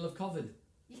tattoo in the middle of COVID.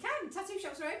 You can. Tattoo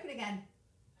shops are open again.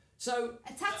 So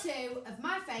a tattoo of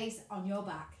my face on your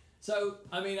back. So,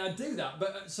 I mean, I do that,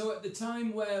 but so at the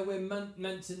time where we're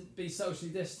meant to be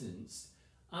socially distanced,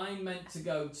 I'm meant to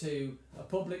go to a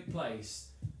public place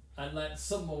and let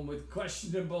someone with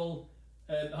questionable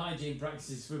hygiene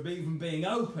practices for even being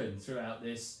open throughout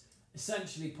this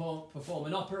essentially perform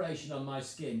an operation on my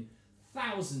skin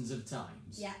thousands of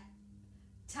times. Yeah.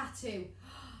 Tattoo.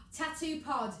 Tattoo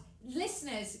pod.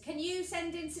 Listeners, can you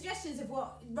send in suggestions of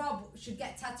what Rob should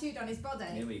get tattooed on his body?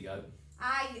 Here we go.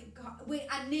 I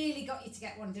nearly got you to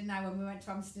get one, didn't I, when we went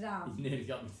to Amsterdam? You nearly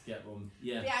got me to get one.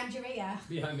 Yeah. Behind your ear.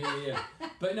 Behind my ear.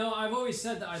 But no, I've always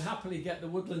said that I'd happily get the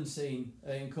woodland scene,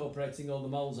 incorporating all the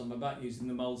moles on my back, using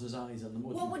the moles as eyes on the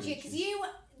woodland. What would you? Because you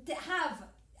have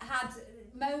had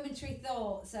momentary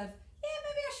thoughts of, yeah,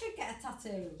 maybe I should get a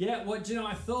tattoo. Yeah, well, do you know,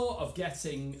 I thought of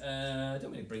getting, I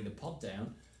don't mean to bring the pod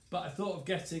down, but I thought of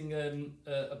getting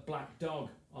a black dog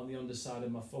on the underside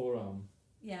of my forearm.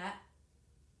 Yeah.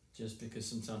 Just because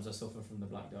sometimes I suffer from the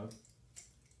black dog,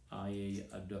 i.e.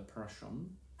 a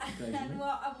depression. And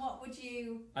what would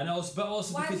you? And also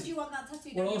Why because would you want that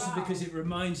tattooed? well, on also your arm? because it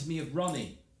reminds me of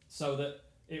Ronnie, so that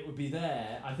it would be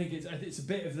there. I think it's a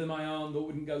bit of my arm that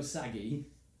wouldn't go saggy.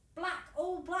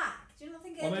 All black. Do you not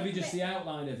think? Or maybe just the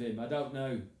outline of him. I don't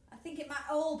know. I think it might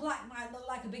all black might look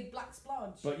like a big black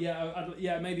splodge. But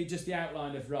yeah, maybe just the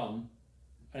outline of Ron,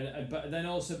 but then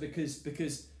also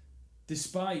because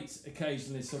despite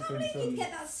occasionally suffering How from. you'd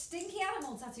get that stinky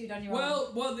animal tattooed on your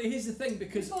arm? Well, here's the thing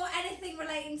because. Before anything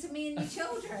relating to me and your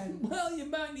children. Well, you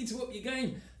might need to up your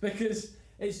game because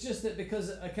it's just that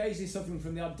because occasionally suffering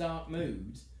from the odd dark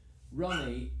mood,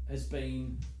 Ronnie has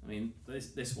been. I mean,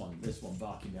 this one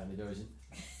barking behind the door isn't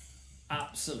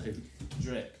absolute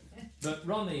drip. But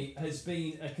Ronnie has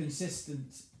been a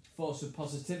consistent force of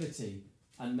positivity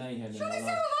and mayhem in my life. So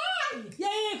have I!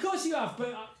 Yeah, of course you have.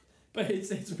 But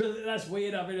it's really, that's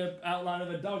weird having an outline of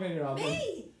a dog on your arm.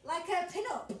 Me, like a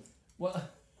pin-up.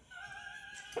 What?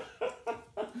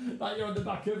 Like you're on the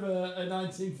back of a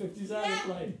 1950s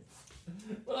aeroplane.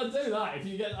 Well, I'd do that if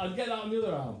I'd get that on the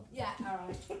other arm. Yeah, all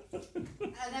right.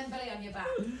 And then Billy on your back.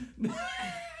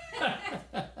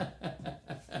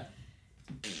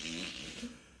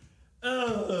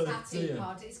 Tattoo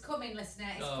pod. It's coming, listener.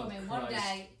 It's coming. Christ. One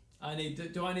day.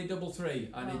 Do I need double three?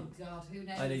 Oh God, who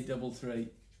knows? I need double three.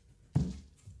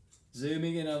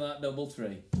 Zooming in on that double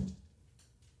three.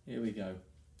 Here we go.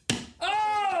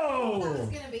 Oh! That was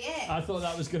gonna be it. I thought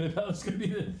that was gonna be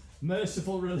the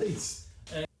merciful release.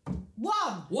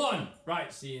 One.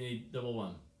 Right, so you need double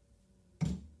one.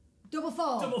 Double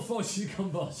four. Double four. She's gone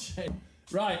boss.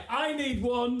 Right, I need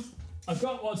one. I've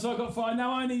got one, so I've got five.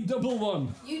 Now I need double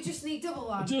one. You just need double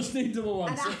one. I just need double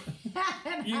one.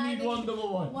 And You need one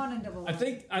double one. One and double one. I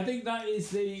think that is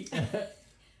the.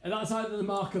 And that's either the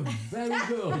mark of very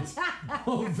good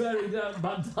or very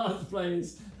bad dance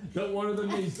players. That one of them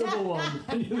needs double one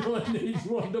and the other one needs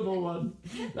one double one.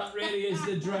 That really is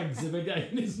the dregs of a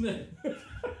game, isn't it?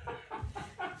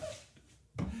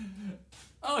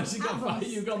 Oh, she got fight.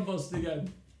 You've gone bust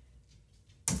again.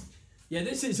 Yeah,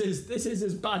 this is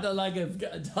as bad a leg of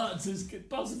darts as could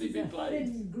possibly be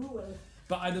played.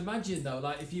 But I'd imagine though,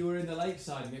 like if you were in the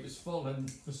lakeside and it was full, and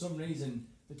for some reason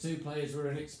the two players were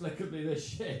inexplicably this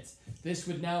shit, this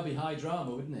would now be high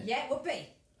drama, wouldn't it? Yeah, it would be.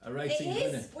 A rating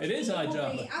winner. It is high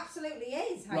drama. It absolutely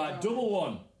is high right, drama. double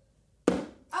one.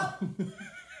 Oh.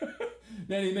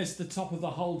 Nearly missed the top of the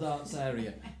whole darts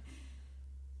area.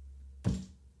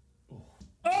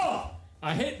 Oh!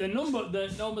 I hit the number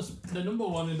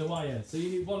one in the wire. So you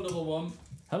need one double one.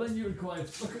 Helen, you require.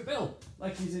 Look at Bill,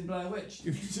 like he's in Blair Witch.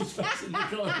 You're just facing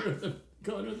the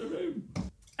corner of the room.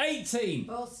 18.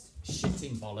 Bust.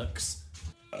 Shitting bollocks.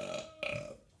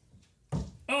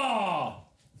 Oh!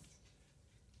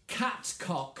 Cat's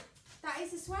cock. That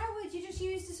is a swear word. You just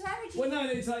used a swear word. Well,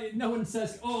 no, it's like no one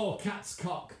says, "Oh, cat's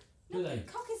cock," do they?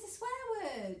 Cock is a swear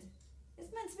word.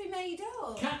 It's meant to be made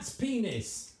up. Cat's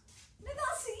penis. No,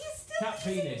 that's you still Cat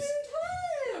using penis.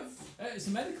 rude words. It's a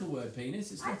medical word,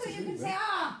 penis. It's I not thought a you were rude going to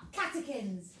word. say,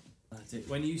 catechins. That's it.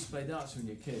 When you used to play darts when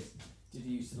you were a kid, did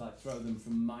you used to like throw them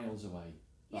from miles away?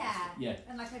 Yeah. Yeah.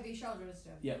 And like over your shoulder and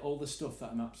stuff. Yeah, all the stuff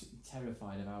that I'm absolutely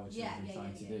terrified of our children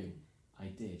trying to do, I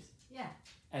did. Yeah.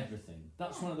 Everything.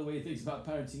 That's one of the weird things about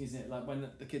parenting, isn't it? Like when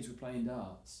the kids were playing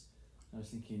darts, I was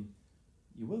thinking,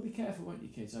 you will be careful, won't you,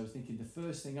 kids? I was thinking the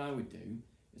first thing I would do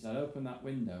is I'd open that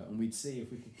window and we'd see if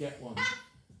we could get one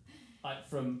like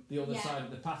from the other side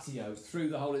of the patio through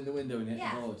the hole in the window and hit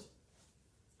the board.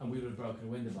 And we would have broken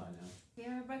a window by now. Have you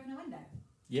ever broken a window?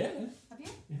 Yeah. Have you?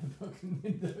 Yeah, broken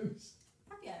windows.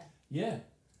 Have you? Yeah.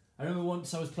 I remember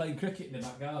once I was playing cricket in the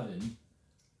back garden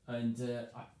and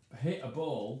I hit a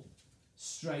ball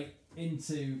straight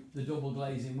into the double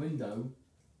glazing window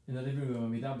in the living room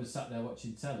when my dad was sat there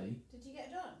watching telly. Did you get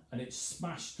it done? And it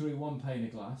smashed through one pane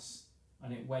of glass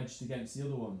and it wedged against the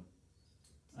other one.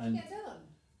 Did you get it done?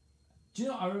 Do you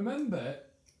know, I remember,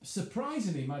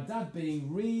 surprisingly, my dad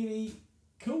being really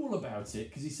cool about it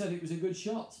because he said it was a good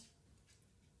shot.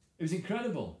 It was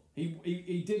incredible.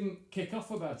 He didn't kick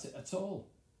off about it at all.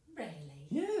 Really?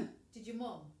 Yeah. Did your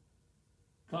mum?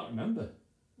 Can't remember.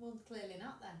 Well, clearly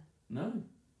not then. No.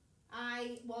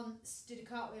 I once did a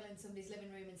cartwheel in somebody's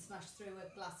living room and smashed through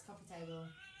a glass coffee table.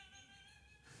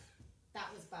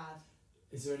 That was bad.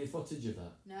 Is there any footage of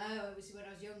that? No, it was when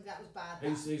I was young. That was bad.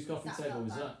 Whose coffee table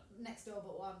was that? Next door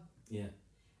but one. Yeah.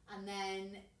 And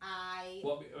then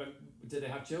What did they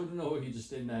have children, or were you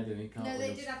just in there doing cartwheels? No,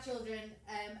 they did have children.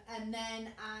 And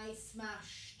then I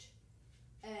smashed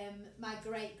my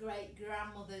great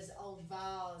grandmother's old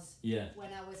vase. Yeah.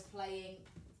 When I was playing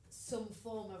some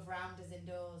form of rounders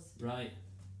indoors. Right.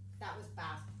 That was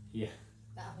bad. Yeah.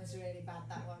 That was really bad.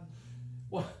 That one.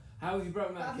 Well, How have you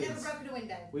broken But that, I've kids? never broken a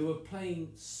window. We were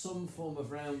playing some form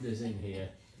of rounders in here.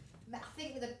 I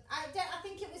think I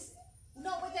think it was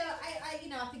not with the. I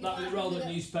think Like it we was rolled with up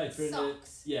the newspaper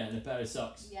socks. and a pair of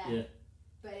socks. Yeah.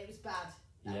 But it was bad.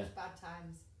 That Yeah. was bad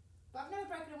times. But I've never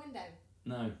broken a window.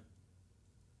 No.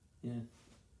 Yeah.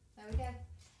 There we go.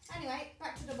 Anyway,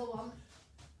 back to double one.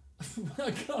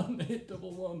 I can't hit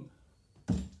double one.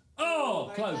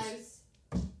 Oh, Very close.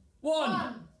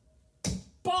 One.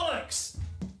 Bollocks!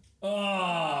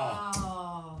 Ah,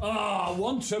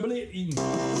 one treble 18.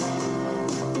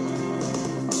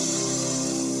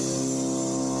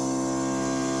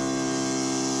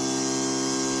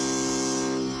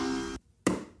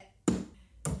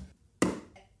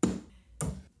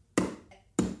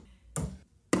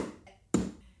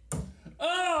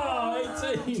 Ah,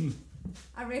 18.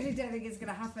 I really don't think it's going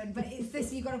to happen, but it's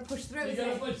this you've got to push through. You've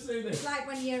got to push through this. It's like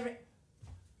when you're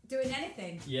doing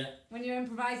anything. Yeah. When you're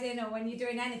improvising or when you're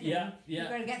doing anything. Yeah. You've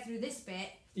got to get through this bit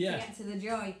to Yeah. get to the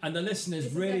joy. And the listeners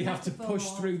This is really a have to metaphor push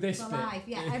through this for bit. life.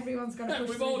 Yeah, everyone's got to push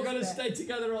We've through all this got to bit. stay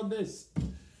together on this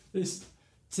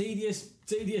tedious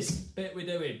bit we're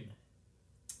doing.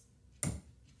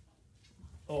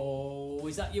 Oh,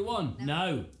 is that your one?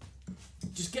 No.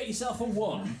 Just get yourself a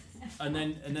one, and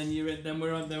then you're in. Then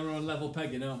we're on level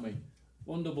pegging, aren't we?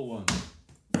 One double one.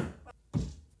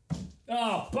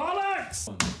 Oh, bollocks!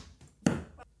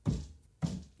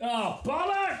 Oh,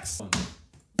 bollocks!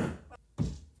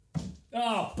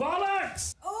 Oh,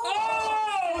 bollocks!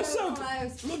 Oh, so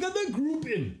close. look at the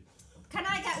grouping. Can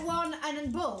I get one and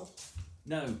then bull?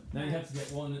 No, you have to get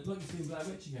one. Look, it's been Blair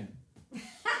Witch again.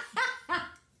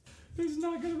 It's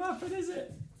not going to happen, is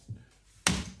it?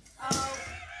 Oh,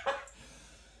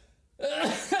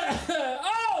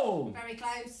 Oh! very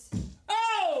close.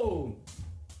 Oh!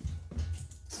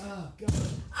 Oh, God.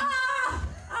 Ah!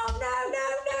 Oh, no,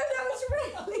 that was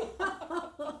really hard.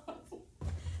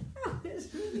 That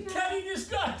was really hard. Can you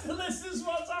describe to listeners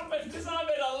what's happened? Because I'm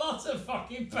in a lot of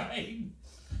fucking pain.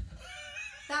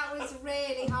 That was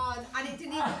really hard, and you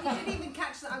didn't even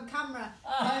catch that on camera.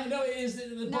 No, it is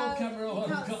the ball camera. You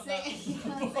can't see it. You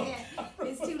can't see it.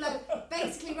 It's too low.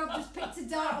 Basically, Rob just picked a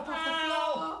dart up off the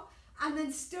floor and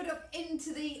then stood up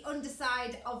into the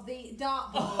underside of the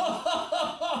dartboard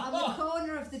on the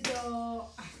corner of the door.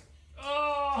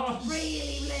 Oh,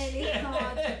 Really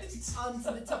hard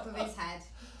onto the top of his head.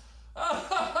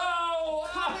 Oh!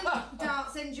 Common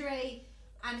darts injury,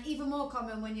 and even more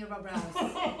common when you're Rob Rouse.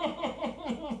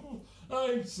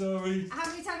 I'm sorry. How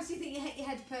many times do you think you hit your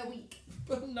head per week?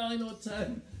 9 or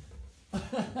 10.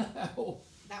 Oh,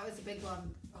 That was a big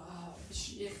one.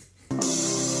 shit.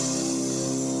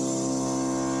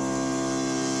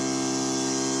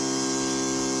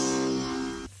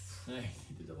 Hey,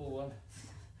 you did double one.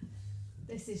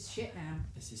 This is shit now.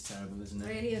 This is terrible, isn't it?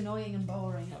 Really annoying and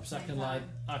boring. Perhaps I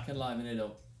can liven it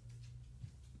up.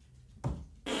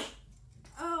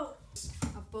 Oh,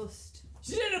 I've bust.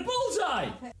 She did a bullseye!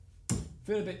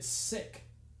 Feel a bit sick.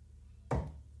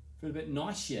 Feel a bit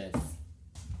nauseous.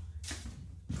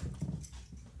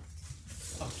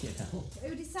 Fucking hell.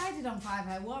 Who decided on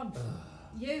 5:01?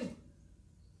 You.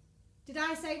 Did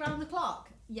I say round the clock?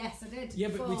 Yes, I did. Yeah,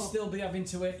 but we'd Before. still be having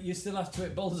to hit. You still have to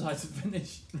hit bullseye to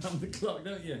finish round the clock,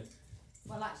 don't you?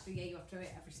 Well, actually, yeah, you have to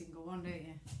hit every single one, don't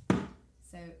you?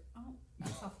 So, oh,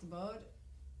 that's off the board.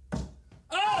 Oh!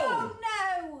 Oh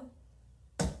no!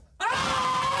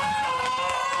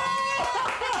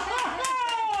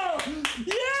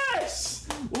 Yes!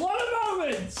 What a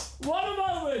moment! What a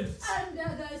moment!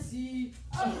 Under the sea,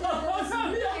 under the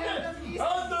sea,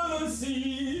 Under the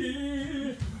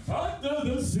sea,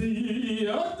 under the sea,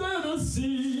 under the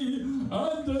sea,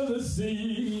 under the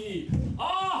sea.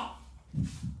 Ah!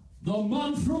 The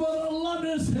man from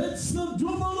Atlantis hits the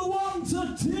double one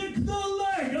to take the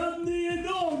leg on the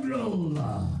inaugural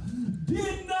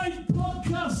Day Night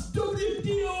Podcast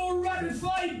WDO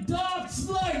Ratified Darts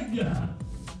Leg.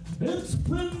 It's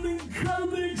been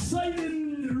incredibly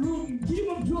exciting game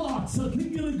of darts. I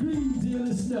think you'll agree, dear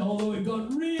listener, although it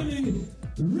got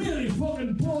really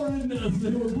fucking boring as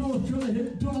they were both trying to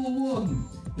hit double one.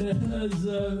 As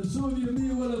some of you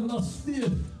may well have lost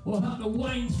faith or had to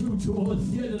wind through towards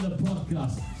the end of the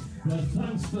podcast. But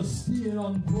thanks for staying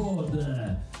on board.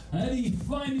 Any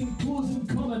final closing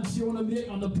comments you want to make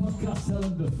on the podcast,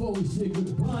 Helen, before we say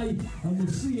goodbye? And we'll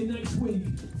see you next week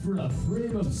for a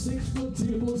frame of 6 foot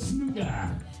table snooker.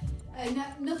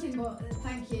 nothing but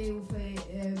thank you for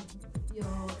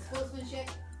your sportsmanship.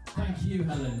 Thank you,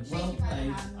 Helen. Shake Well you by the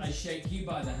played. hand. I shake you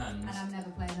by the hand. And I'm never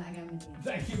playing that again with you.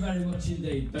 Thank you very much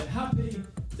indeed. But happy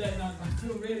day night. I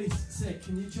feel really sick.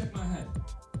 Can you check my head?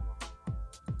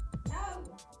 No!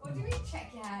 What do you mean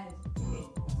check your head? I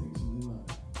think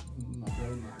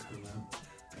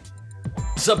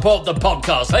support the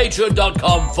podcast.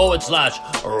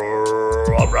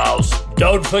 Patreon.com/Rob Rouse.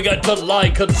 Don't forget to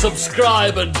like and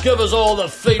subscribe and give us all the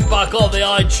feedback on the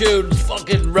iTunes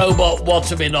fucking robot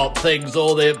what-a-me-not things,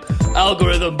 all the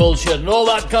algorithm bullshit and all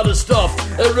that kind of stuff.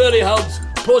 It really helps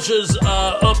push us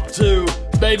up to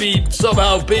maybe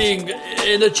somehow being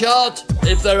in a chart,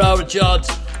 if there are a chart.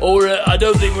 Or I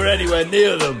don't think we're anywhere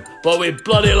near them, but we'd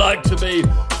bloody like to be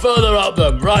further up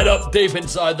them, right up deep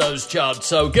inside those charts.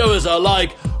 So give us a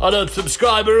like and a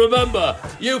subscribe, and remember,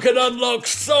 you can unlock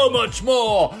so much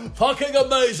more fucking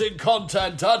amazing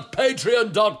content at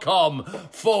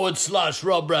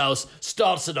patreon.com/Rob Rouse.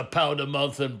 Starts at £1 a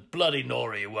month, and bloody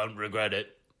Nora, you won't regret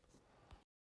it.